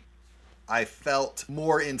why I felt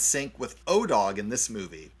more in sync with O-Dog in this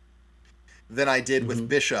movie than I did with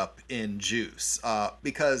Bishop in Juice,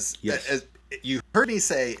 because as you heard me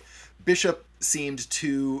say, Bishop seemed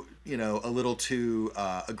too, a little too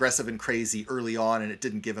aggressive and crazy early on, and it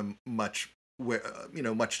didn't give him much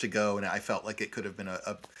to go, and I felt like it could have been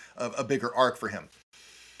a bigger arc for him.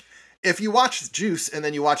 If you watch Juice and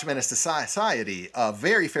then you watch Menace to Society, a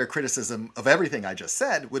very fair criticism of everything I just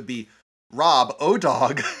said would be Rob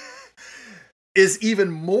O-Dog is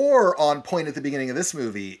even more on point at the beginning of this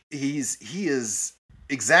movie. He is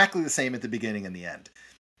exactly the same at the beginning and the end.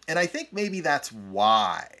 And I think maybe that's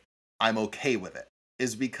why I'm okay with it,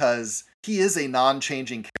 is because he is a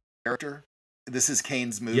non-changing character. This is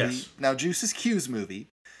Kane's movie. Yes. Now, Juice is Q's movie.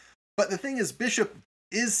 But the thing is, Bishop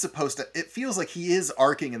is supposed to... It feels like he is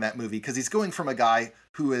arcing in that movie, because he's going from a guy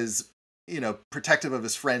who is, protective of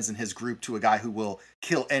his friends and his group to a guy who will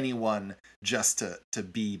kill anyone just to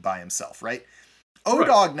be by himself, right?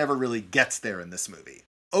 O-Dog never really gets there in this movie.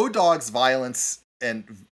 O-Dog's violence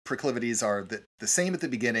and proclivities are the same at the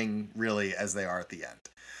beginning, really, as they are at the end.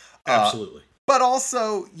 Absolutely. But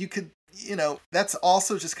also, you could, that's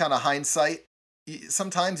also just kind of hindsight.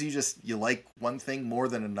 Sometimes you like one thing more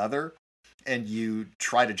than another, and you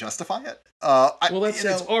try to justify it.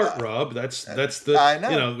 It's art, Rob. That's the I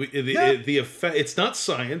know. The effect. It's not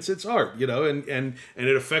science. It's art. And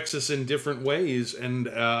it affects us in different ways.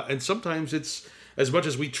 And sometimes it's, as much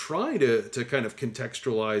as we try to kind of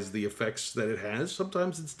contextualize the effects that it has,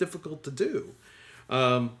 sometimes it's difficult to do.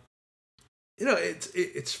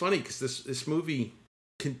 It's funny because this movie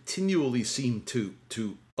continually seemed to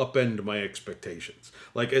upend my expectations.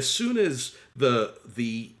 Like, as soon as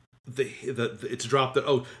it's dropped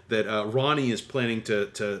that Ronnie is planning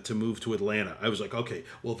to move to Atlanta, I was like, okay,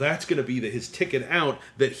 well, that's going to be his ticket out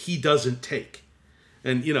that he doesn't take.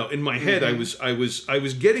 And in my head, I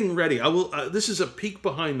was getting ready. This is a peek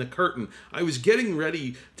behind the curtain. I was getting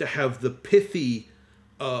ready to have the pithy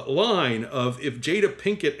line of, if Jada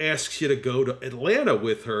Pinkett asks you to go to Atlanta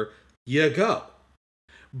with her, you go.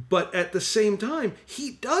 But at the same time,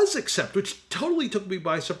 he does accept, which totally took me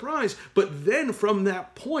by surprise. But then from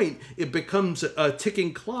that point, it becomes a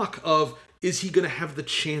ticking clock of, is he going to have the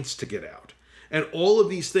chance to get out? And all of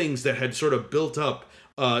these things that had sort of built up,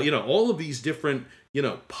 all of these different,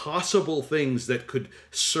 possible things that could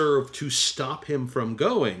serve to stop him from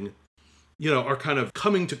going, are kind of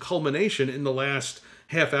coming to culmination in the last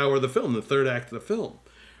half hour of the film, the third act of the film.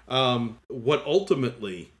 What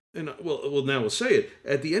ultimately... And now we'll say it.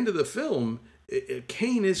 At the end of the film,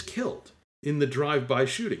 Kane is killed in the drive-by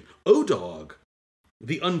shooting. O-Dog,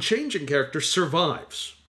 the unchanging character,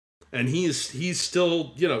 survives, and he's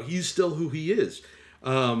still who he is.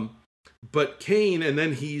 But Kane, and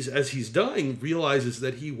then as he's dying, realizes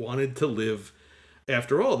that he wanted to live.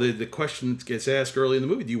 After all, the question gets asked early in the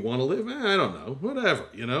movie: do you want to live? I don't know. Whatever.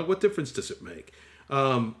 What difference does it make?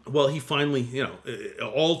 Well, he finally,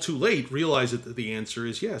 all too late, realized that the answer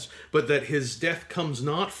is yes, but that his death comes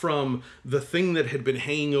not from the thing that had been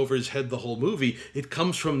hanging over his head the whole movie. It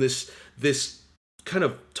comes from this kind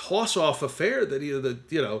of toss-off affair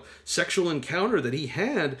that sexual encounter that he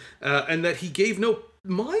had, and that he gave no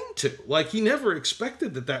mind to. Like, he never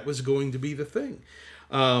expected that was going to be the thing.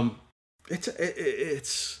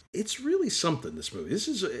 It's really something, this movie. This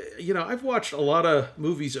is, I've watched a lot of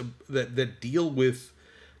movies that deal with,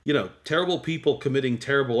 terrible people committing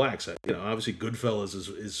terrible acts. Obviously Goodfellas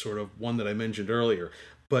is sort of one that I mentioned earlier,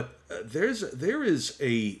 but there is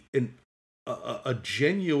a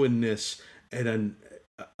genuineness and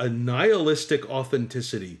a nihilistic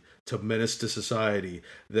authenticity to Menace to Society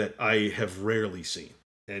that I have rarely seen.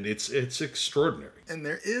 And it's extraordinary. And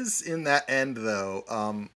there is, in that end,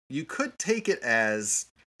 though, you could take it as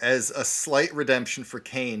a slight redemption for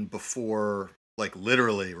Kane before, like,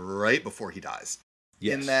 literally right before he dies.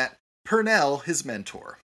 Yes. In that Purnell, his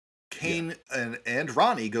mentor, Kane and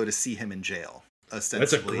Ronnie go to see him in jail.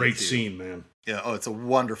 That's a great scene, man. Yeah, it's a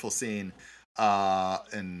wonderful scene.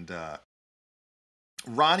 And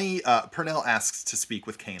Ronnie, Purnell asks to speak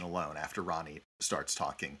with Kane alone after Ronnie starts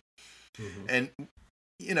talking. Mm-hmm. And,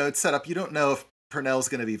 it's set up, you don't know if Purnell's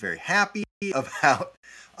going to be very happy about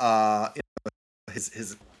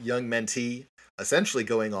his young mentee essentially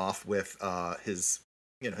going off with his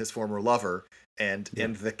former lover and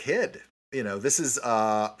the kid. This is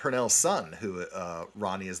Purnell's son, who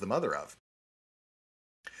Ronnie is the mother of.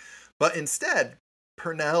 But instead,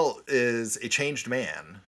 Purnell is a changed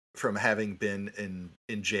man from having been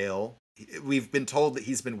in jail. We've been told that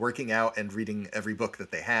he's been working out and reading every book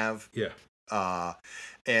that they have. Yeah.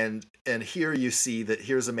 And here you see that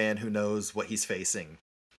here's a man who knows what he's facing.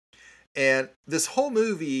 And this whole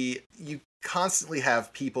movie, you constantly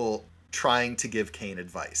have people trying to give Kane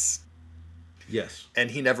advice. Yes.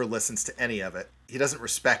 And he never listens to any of it. He doesn't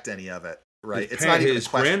respect any of it, right? It's not even his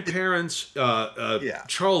grandparents.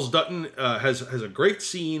 Charles Dutton has a great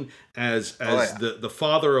scene as the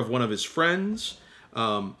father of one of his friends.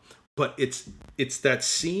 But it's that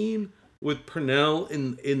scene with Purnell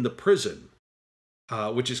in the prison,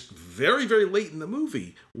 which is very, very late in the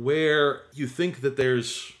movie, where you think that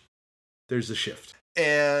there's a shift.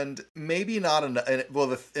 And maybe not and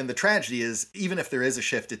the tragedy is, even if there is a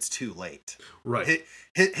shift, it's too late. Right.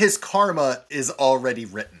 His karma is already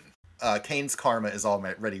written. Kane's karma is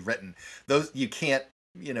already written. You can't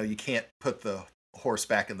put the horse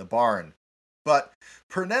back in the barn. But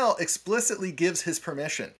Purnell explicitly gives his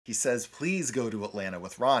permission. He says, please go to Atlanta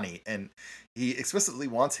with Ronnie. And he explicitly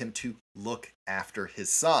wants him to look after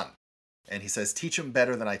his son. And he says, teach him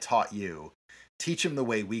better than I taught you. Teach him the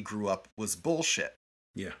way we grew up was bullshit.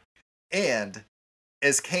 Yeah. And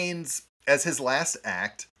as his last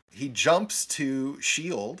act, he jumps to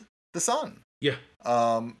shield the son. Yeah.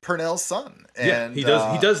 Purnell's son. And he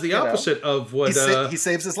does the opposite of what he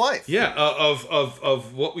saves his life. Yeah,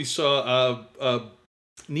 of what we saw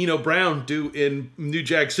Nino Brown do in New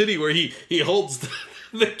Jack City, where he holds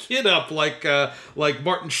the kid up like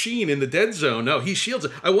Martin Sheen in The Dead Zone. No, he shields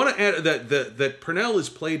it. I want to add that Purnell is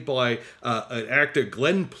played by an actor,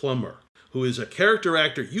 Glenn Plummer, who is a character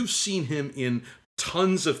actor. You've seen him in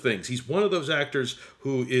tons of things. He's one of those actors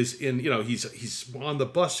who is in, he's on the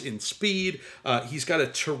bus in Speed. He's got a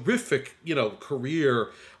terrific, career.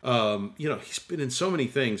 He's been in so many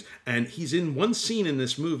things, and he's in one scene in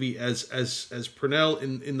this movie as Purnell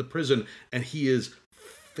in the prison, and he is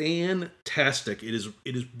fantastic. It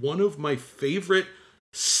is one of my favorite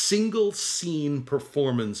single scene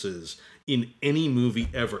performances in any movie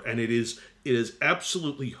ever, and it is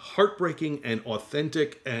absolutely heartbreaking and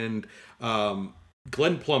authentic. And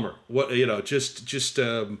Glenn Plummer,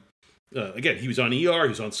 again, he was on ER, he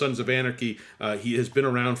was on Sons of Anarchy. He has been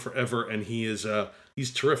around forever, and he's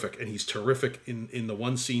terrific, and he's terrific in the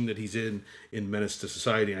one scene that he's in Menace to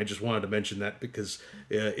Society. I just wanted to mention that because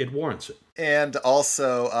it warrants it. And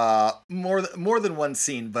also, more than one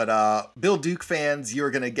scene, but Bill Duke fans,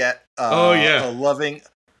 you're gonna get a loving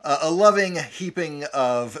heaping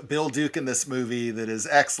of Bill Duke in this movie that is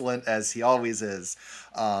excellent, as he always is.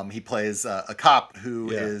 He plays a cop who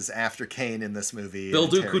is after Kane in this movie. Bill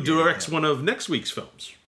Duke, who directs one of next week's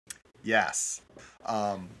films. Yes.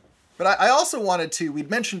 But I also wanted to, we'd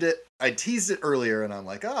mentioned it, I teased it earlier, and I'm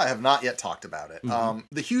like, I have not yet talked about it.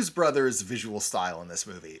 The Hughes Brothers visual style in this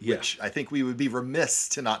movie, which I think we would be remiss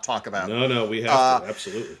to not talk about. No, we have to,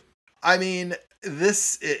 absolutely. I mean,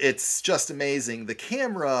 it's just amazing. The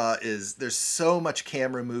camera there's so much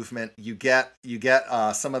camera movement. You get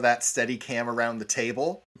some of that steady cam around the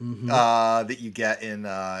table that you get in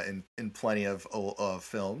plenty of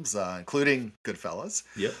films, including Goodfellas.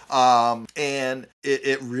 Yep. And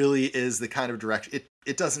it really is the kind of direction.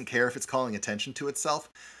 It doesn't care if it's calling attention to itself.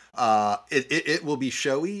 It will be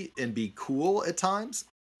showy and be cool at times.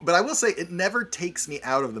 But I will say it never takes me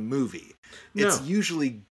out of the movie. It's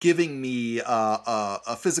usually giving me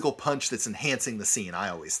a physical punch that's enhancing the scene, I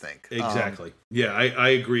always think. Exactly. I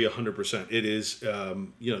agree 100%. It is,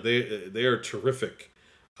 they are terrific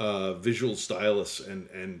visual stylists,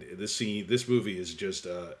 and this movie is just,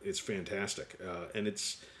 it's fantastic. And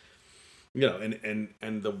it's,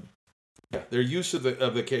 and their use of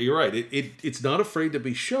the you're right. It's not afraid to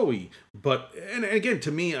be showy, but and again,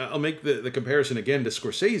 to me, I'll make the comparison again to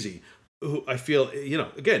Scorsese, who I feel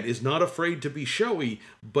again is not afraid to be showy,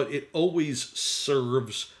 but it always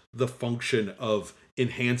serves the function of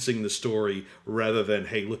enhancing the story rather than,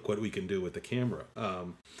 hey, look what we can do with the camera.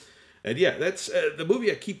 And that's the movie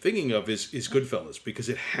I keep thinking of is Goodfellas, because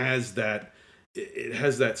it has that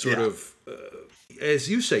sort of as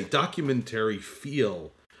you say, documentary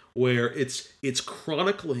feel, where it's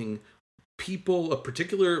chronicling people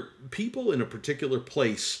in a particular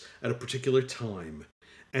place at a particular time,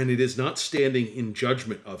 and it is not standing in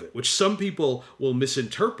judgment of it, which some people will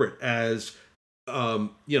misinterpret as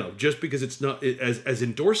just because it's not as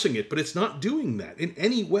endorsing it, but it's not doing that in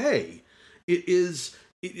any way. It is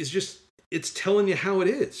just, it's telling you how it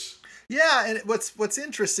is. Yeah, and what's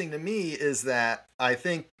interesting to me is that I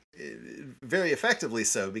think very effectively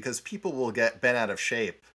so, because people will get bent out of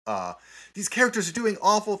shape. These characters are doing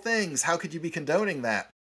awful things. How could you be condoning that?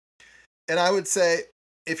 And I would say,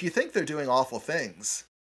 if you think they're doing awful things,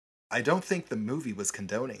 I don't think the movie was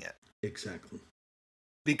condoning it. Exactly.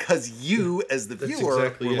 Because you, as the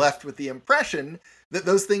viewer, were left with the impression that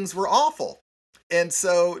those things were awful. And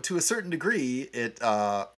so, to a certain degree,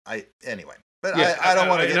 anyway. But I don't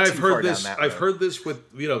want to get too far down that road. I've heard this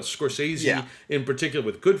with Scorsese in particular,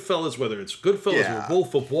 with Goodfellas, whether it's Goodfellas or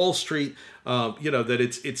Wolf of Wall Street, that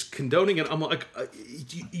it's condoning it. I'm like,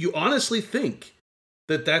 you honestly think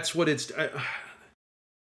that that's what it's,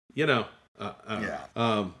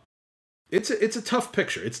 it's a tough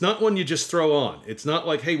picture. It's not one you just throw on. It's not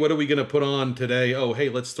like, hey, what are we going to put on today? Oh, hey,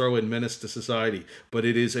 let's throw in Menace to Society. But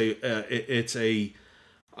it is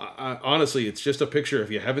honestly, it's just a picture. If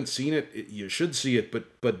you haven't seen it, you should see it.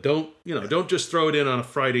 But don't just throw it in on a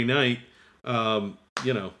Friday night.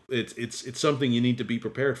 It's something you need to be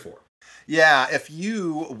prepared for. Yeah, if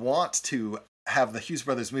you want to have the Hughes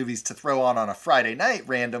Brothers movies to throw on a Friday night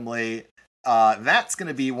randomly, that's going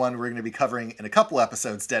to be one we're going to be covering in a couple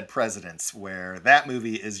episodes, Dead Presidents, where that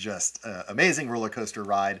movie is just an amazing roller coaster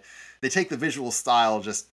ride. They take the visual style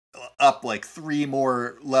just up like 3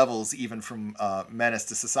 more levels, even from Menace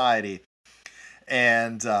to Society.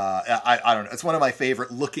 And I don't know, it's one of my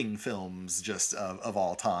favorite looking films just of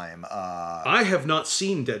all time. I have not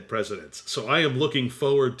seen Dead Presidents, so I am looking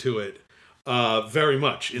forward to it very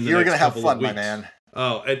much. You're going to have fun, my man.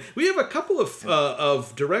 Oh, and we have a couple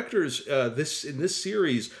of directors in this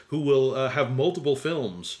series who will have multiple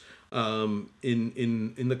films in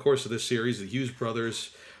the course of this series. The Hughes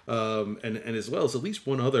Brothers, and as well as at least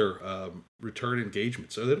one other return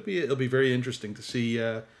engagement. So it'll be very interesting to see.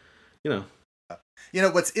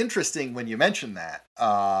 What's interesting when you mention that,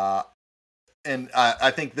 and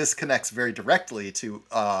I think this connects very directly to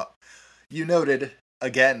you noted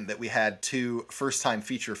again that we had 2 first-time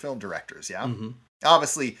feature film directors. Yeah. Mm-hmm.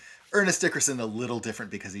 Obviously, Ernest Dickerson a little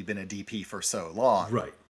different because he'd been a DP for so long.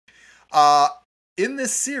 Right. In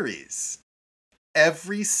this series,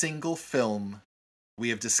 every single film we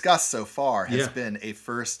have discussed so far has been a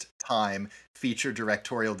first-time feature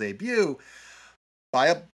directorial debut by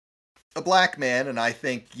a black man, and I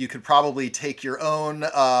think you could probably take your own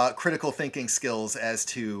critical thinking skills as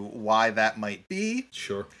to why that might be.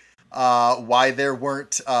 Sure. Why there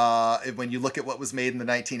weren't, when you look at what was made in the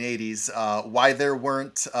 1980s, why there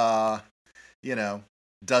weren't,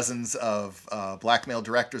 dozens of black male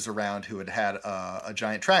directors around who had a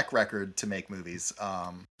giant track record to make movies.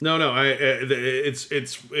 It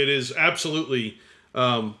is absolutely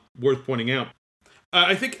worth pointing out.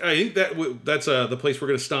 I think that's the place we're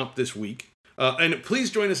going to stop this week. And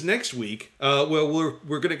please join us next week. We're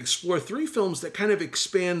going to explore 3 films that kind of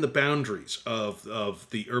expand the boundaries of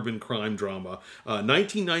the urban crime drama: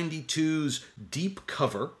 1992's Deep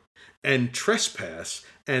Cover and Trespass,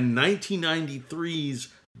 and 1993's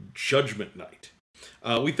Judgment Night.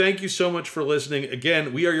 We thank you so much for listening.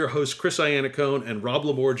 Again, we are your hosts, Chris Iannacone and Rob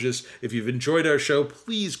Lamorges. If you've enjoyed our show,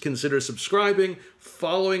 please consider subscribing,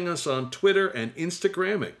 following us on Twitter and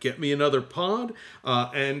Instagram at Get Me Another Pod.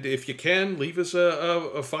 And if you can, leave us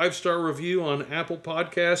a 5-star review on Apple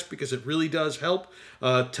Podcasts, because it really does help.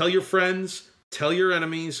 Tell your friends, tell your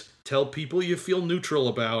enemies, tell people you feel neutral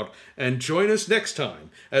about, and join us next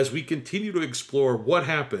time as we continue to explore what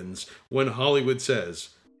happens when Hollywood says,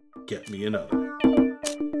 "Get me another."